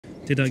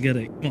Did I get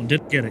it? Come on,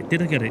 did I get it?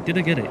 Did I get it? Did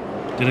I get it?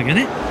 Did I get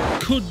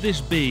it? Could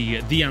this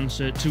be the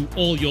answer to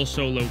all your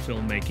solo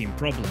filmmaking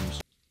problems?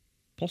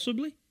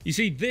 Possibly? You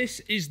see,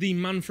 this is the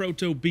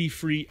Manfrotto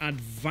BeFree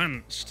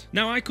Advanced.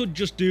 Now, I could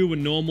just do a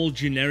normal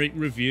generic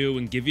review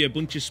and give you a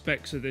bunch of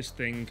specs of this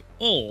thing,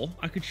 or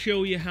I could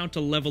show you how to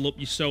level up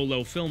your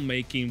solo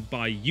filmmaking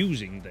by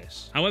using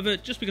this. However,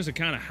 just because I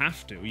kind of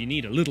have to, you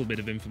need a little bit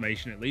of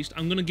information at least,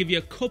 I'm going to give you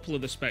a couple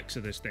of the specs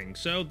of this thing.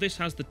 So this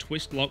has the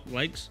twist lock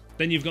legs.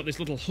 Then you've got this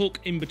little hook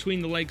in between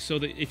the legs so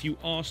that if you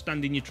are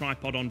standing your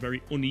tripod on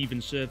very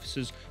uneven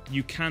surfaces,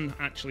 you can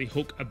actually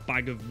hook a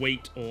bag of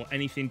weight or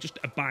anything, just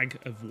a bag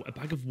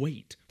of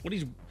weight. What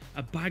is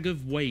a bag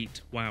of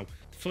weight? Wow.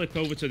 Flip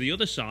over to the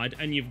other side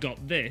and you've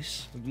got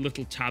this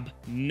little tab.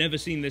 Never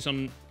seen this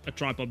on a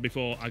tripod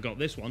before I got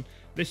this one.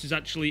 This is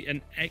actually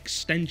an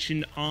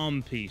extension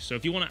arm piece. So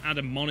if you want to add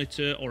a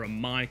monitor or a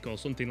mic or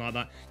something like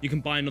that, you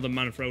can buy another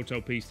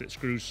Manfrotto piece that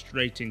screws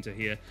straight into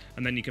here,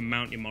 and then you can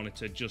mount your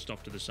monitor just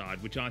off to the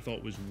side, which I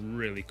thought was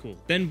really cool.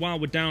 Then while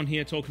we're down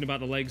here talking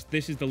about the legs,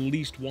 this is the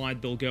least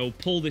wide they'll go.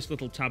 Pull this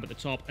little tab at the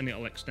top and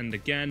it'll extend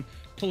again.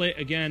 Pull it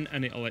again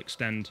and it'll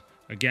extend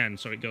again,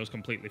 so it goes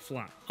completely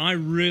flat. I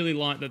really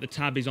like that the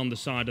tab is on the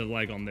side of the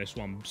leg on this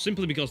one,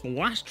 simply because the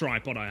last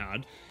tripod I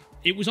had,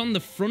 it was on the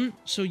front,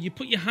 so you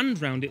put your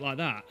hand around it like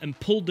that and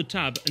pulled the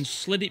tab and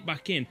slid it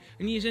back in,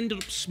 and you just ended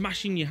up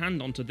smashing your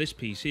hand onto this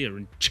piece here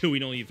and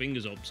chewing all your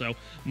fingers up. So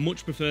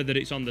much prefer that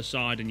it's on the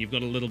side and you've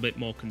got a little bit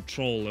more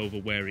control over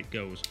where it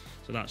goes,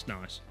 so that's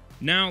nice.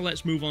 Now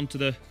let's move on to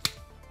the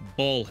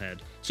ball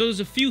head. So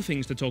there's a few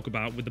things to talk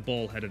about with the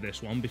ball head of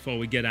this one before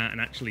we get out and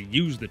actually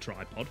use the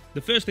tripod.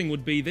 The first thing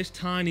would be this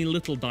tiny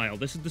little dial.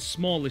 This is the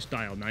smallest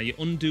dial. Now you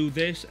undo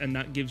this and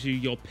that gives you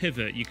your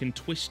pivot. You can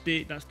twist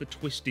it. That's the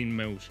twisting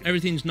motion.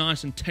 Everything's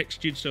nice and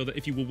textured so that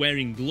if you were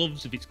wearing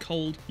gloves, if it's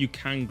cold, you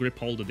can grip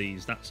hold of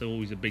these. That's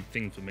always a big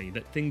thing for me,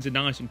 that things are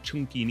nice and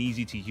chunky and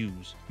easy to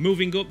use.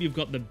 Moving up, you've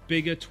got the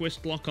bigger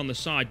twist lock on the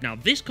side. Now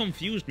this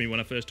confused me when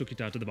I first took it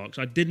out of the box.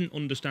 I didn't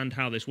understand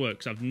how this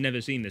works. I've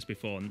never seen this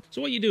before.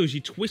 So what you do is you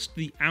twist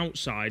the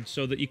outside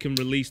so that you can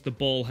release the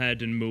ball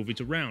head and move it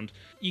around.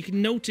 You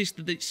can notice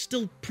that it's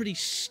still pretty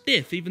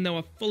stiff even though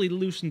I've fully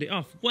loosened it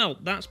off. Well,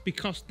 that's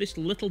because this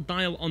little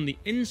dial on the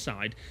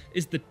inside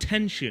is the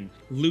tension.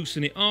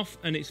 Loosen it off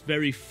and it's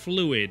very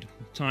fluid.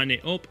 Tighten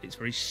it up, it's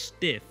very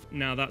stiff.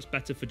 Now that's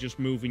better for just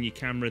moving your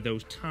camera,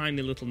 those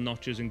tiny little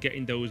notches, and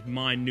getting those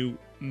minute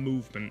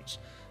movements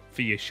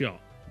for your shot.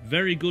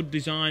 Very good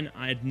design.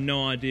 I had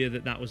no idea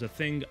that that was a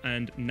thing,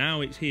 and now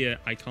it's here,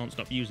 I can't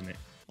stop using it.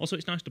 Also,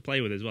 it's nice to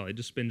play with as well. It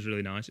just spins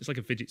really nice. It's like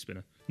a fidget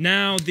spinner.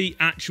 Now, the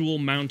actual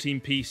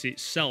mounting piece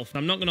itself.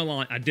 I'm not going to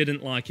lie, I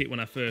didn't like it when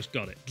I first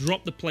got it.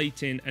 Drop the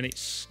plate in and it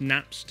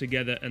snaps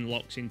together and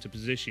locks into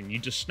position. You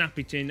just snap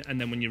it in,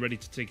 and then when you're ready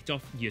to take it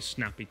off, you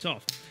snap it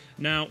off.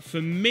 Now,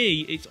 for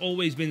me, it's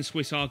always been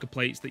Swiss Arca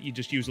plates that you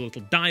just use a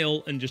little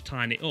dial and just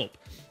tighten it up.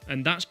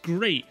 And that's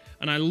great.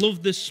 And I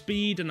love the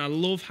speed and I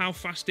love how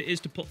fast it is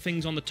to put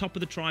things on the top of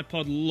the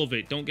tripod. Love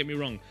it, don't get me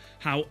wrong.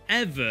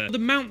 However, the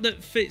mount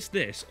that fits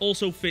this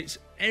also fits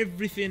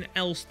everything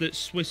else that's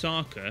Swiss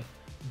Arca,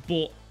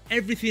 but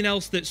everything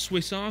else that's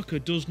Swiss Arca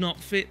does not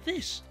fit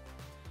this.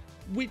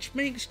 Which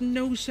makes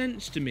no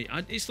sense to me.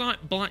 It's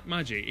like black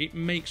magic. It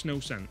makes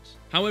no sense.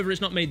 However, it's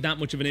not made that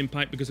much of an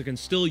impact because I can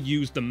still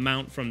use the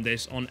mount from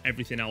this on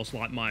everything else,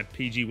 like my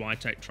PGY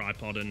Tech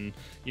tripod and,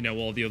 you know,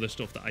 all the other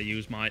stuff that I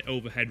use, my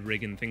overhead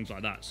rig and things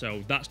like that.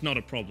 So that's not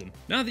a problem.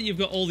 Now that you've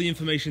got all the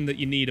information that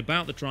you need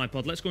about the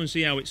tripod, let's go and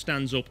see how it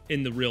stands up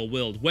in the real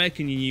world. Where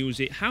can you use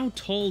it? How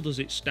tall does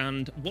it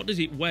stand? What does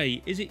it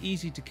weigh? Is it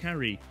easy to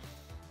carry?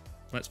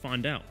 Let's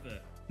find out.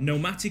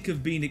 Nomatic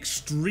have been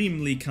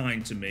extremely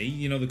kind to me,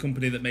 you know, the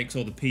company that makes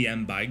all the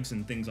PM bags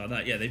and things like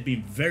that. Yeah, they've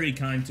been very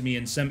kind to me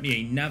and sent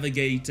me a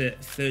Navigator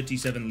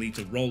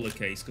 37-litre roller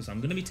case because I'm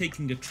going to be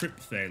taking a trip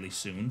fairly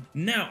soon.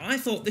 Now, I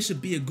thought this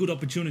would be a good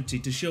opportunity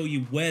to show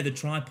you where the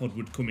tripod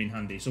would come in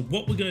handy. So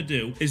what we're going to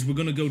do is we're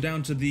going to go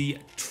down to the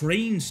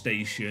train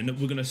station,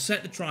 we're going to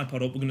set the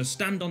tripod up, we're going to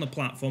stand on the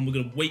platform, we're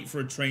going to wait for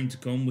a train to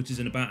come, which is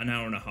in about an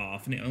hour and a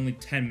half, and it's only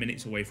 10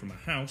 minutes away from my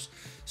house.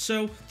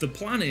 So the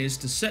plan is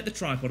to set the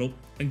tripod up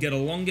and get a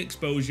long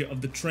exposure of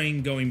the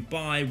train going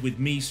by with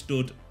me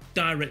stood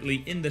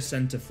directly in the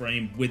center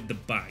frame with the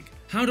bag.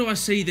 How do I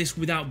say this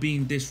without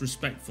being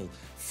disrespectful?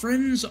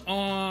 Friends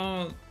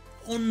are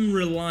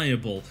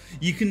unreliable.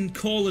 You can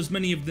call as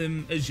many of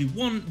them as you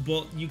want,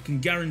 but you can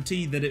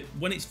guarantee that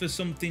when it's for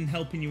something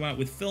helping you out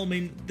with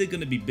filming, they're going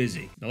to be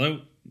busy.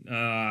 Hello?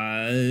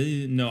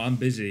 No, I'm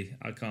busy.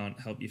 I can't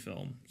help you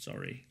film.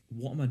 Sorry.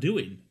 What am I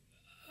doing?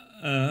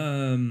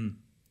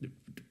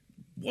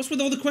 What's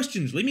with all the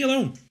questions? Leave me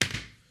alone.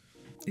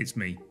 It's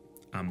me.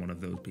 I'm one of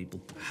those people.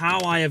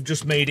 How I have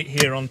just made it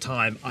here on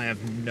time, I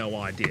have no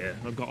idea.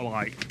 I've got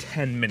like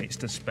 10 minutes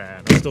to spare.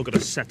 And I've still got to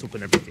set up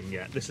and everything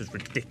yet. This is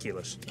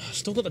ridiculous. I've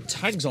still got the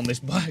tags on this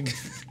bag.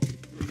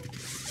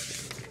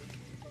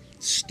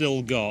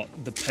 Still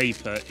got the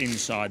paper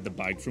inside the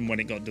bag from when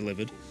it got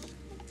delivered.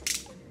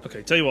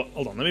 Okay, tell you what,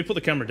 hold on, let me put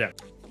the camera down.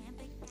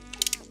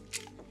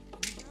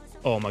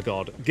 Oh my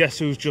god, guess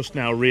who's just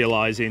now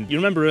realising? You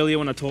remember earlier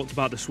when I talked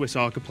about the Swiss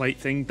Arca plate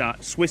thing,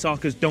 that Swiss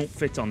Arcas don't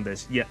fit on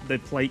this, yet the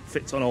plate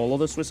fits on all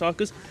other Swiss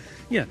Arcas?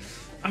 Yeah,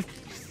 I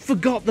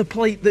forgot the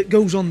plate that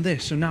goes on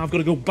this, so now I've got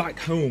to go back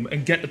home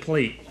and get the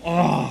plate.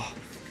 Oh,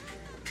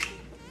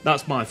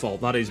 that's my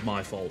fault, that is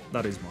my fault,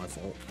 that is my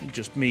fault.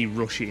 Just me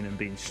rushing and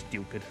being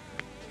stupid.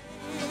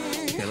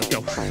 Okay, let's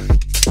go. I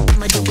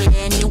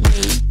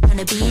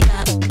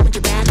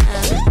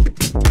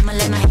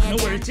know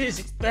where it is,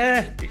 it's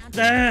there,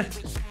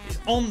 it's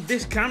on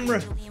this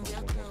camera. Come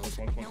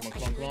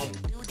on.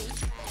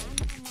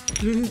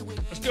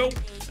 Let's go.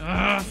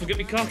 Ah, forget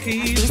me car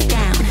keys.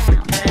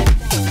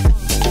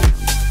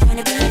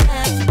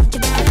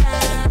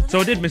 So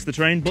I did miss the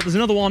train, but there's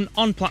another one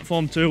on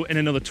platform 2 in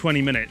another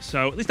 20 minutes,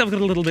 so at least I've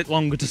got a little bit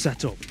longer to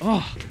set up.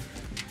 Oh,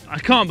 I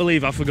can't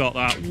believe I forgot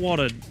that.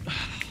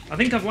 I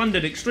think I've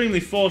landed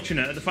extremely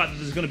fortunate at the fact that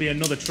there's going to be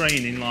another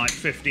train in like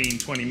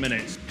 15-20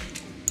 minutes.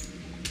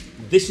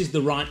 This is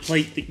the right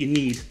plate that you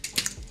need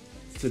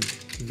for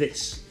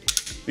this,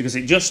 because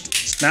it just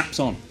snaps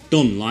on.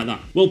 Done like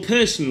that. Well,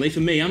 personally, for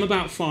me, I'm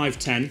about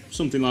 5'10",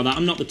 something like that.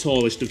 I'm not the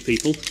tallest of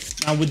people.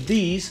 Now, with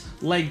these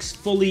legs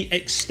fully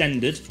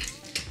extended,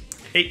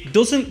 it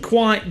doesn't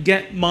quite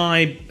get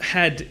my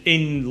head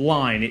in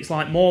line. It's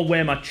like more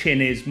where my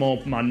chin is,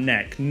 more my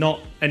neck,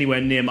 not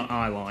anywhere near my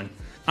eye line.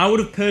 I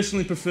would have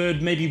personally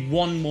preferred maybe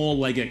one more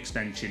leg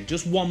extension,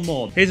 just one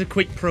more. Here's a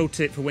quick pro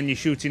tip for when you're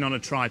shooting on a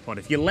tripod.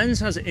 If your lens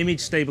has image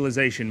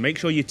stabilization, make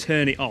sure you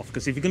turn it off,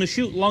 because if you're going to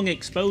shoot long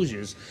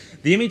exposures,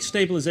 the image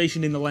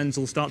stabilization in the lens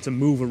will start to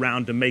move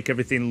around and make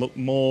everything look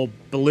more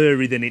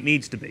blurry than it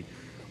needs to be.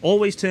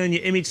 Always turn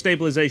your image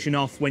stabilization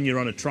off when you're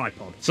on a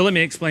tripod. So let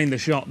me explain the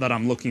shot that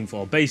I'm looking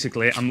for.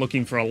 Basically, I'm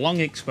looking for a long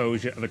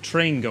exposure of a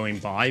train going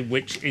by,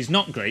 which is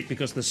not great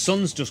because the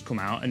sun's just come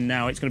out and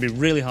now it's going to be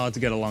really hard to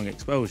get a long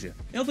exposure.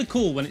 It'll be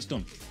cool when it's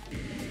done.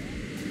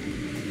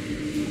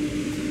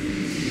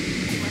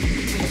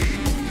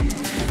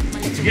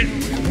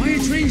 Why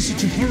are trains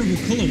such a horrible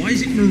colour? Why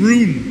is it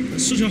maroon?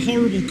 That's such a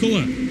horrible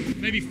colour.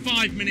 Maybe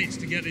 5 minutes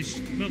to get this.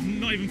 Well,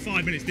 not even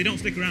 5 minutes. They don't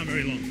stick around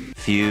very long.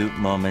 Few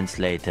moments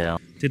later.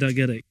 Did I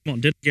get it? Come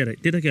on, did I get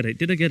it? Did I get it?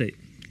 Did I get it?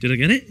 Did I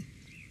get it?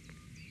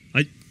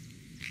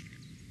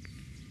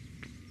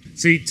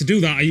 See, to do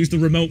that, I used the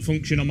remote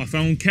function on my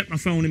phone, kept my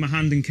phone in my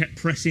hand and kept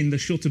pressing the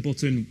shutter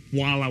button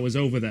while I was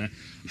over there.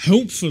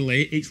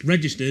 Hopefully, it's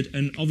registered,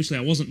 and obviously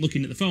I wasn't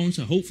looking at the phone,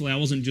 so hopefully I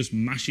wasn't just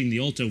mashing the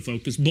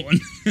autofocus button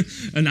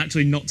and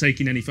actually not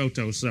taking any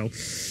photos, so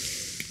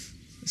let's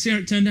see how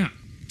it turned out.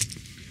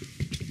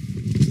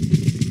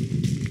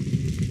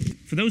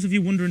 For those of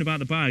you wondering about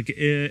the bag,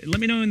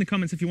 let me know in the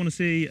comments if you want to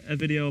see a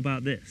video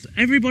about this.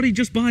 Everybody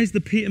just buys the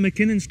Peter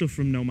McKinnon stuff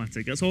from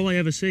Nomatic. That's all I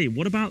ever see.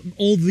 What about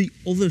all the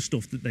other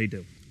stuff that they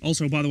do?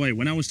 Also, by the way,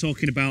 when I was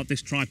talking about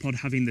this tripod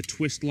having the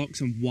twist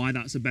locks and why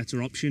that's a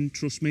better option,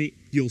 trust me,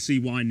 you'll see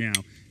why now.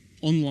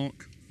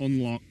 Unlock,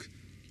 unlock,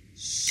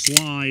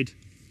 slide,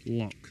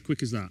 lock.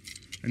 Quick as that.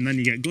 And then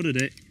you get good at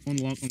it.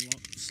 Unlock,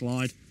 unlock,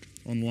 slide,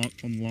 unlock,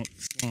 unlock,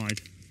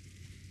 slide.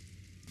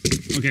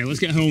 Okay,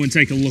 let's get home and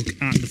take a look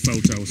at the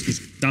photos,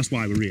 because that's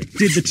why we're here.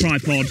 Did the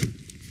tripod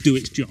do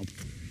its job?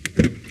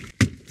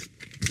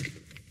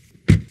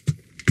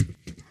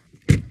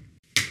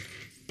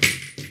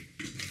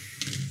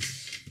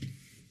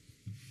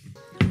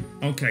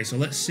 Okay, so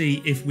let's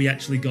see if we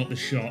actually got the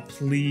shot.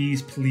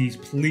 Please, please,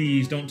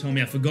 please don't tell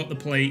me I forgot the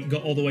plate,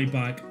 got all the way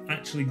back,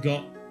 actually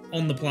got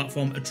on the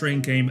platform, a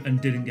train came and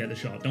didn't get the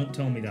shot. Don't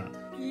tell me that.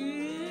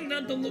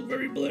 That doesn't look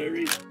very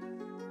blurry.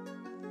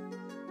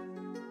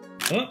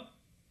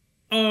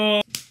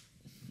 Oh,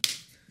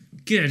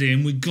 get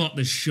in, we got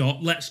the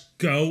shot, let's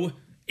go.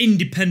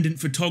 Independent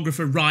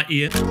photographer right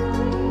here.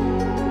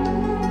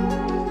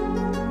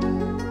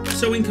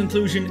 So in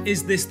conclusion,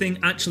 is this thing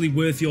actually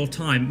worth your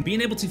time?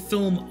 Being able to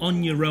film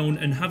on your own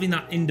and having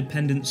that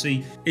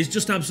independency is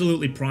just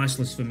absolutely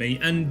priceless for me.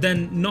 And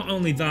then not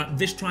only that,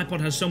 this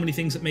tripod has so many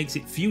things that makes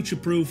it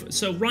future-proof.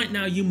 So right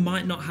now you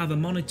might not have a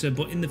monitor,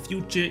 but in the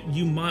future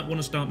you might want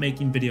to start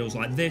making videos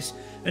like this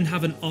and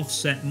have an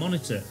offset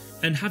monitor.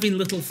 And having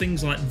little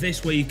things like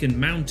this where you can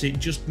mount it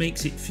just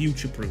makes it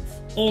future-proof.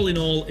 All in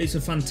all, it's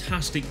a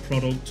fantastic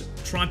product.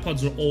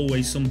 Tripods are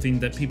always something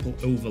that people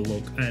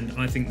overlook, and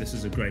I think this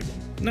is a great one.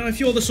 Now, if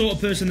you're the sort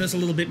of person that's a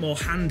little bit more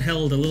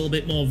handheld, a little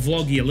bit more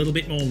vloggy, a little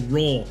bit more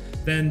raw,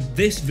 then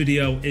this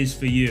video is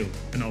for you,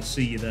 and I'll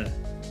see you there.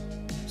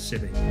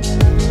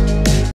 Civvy.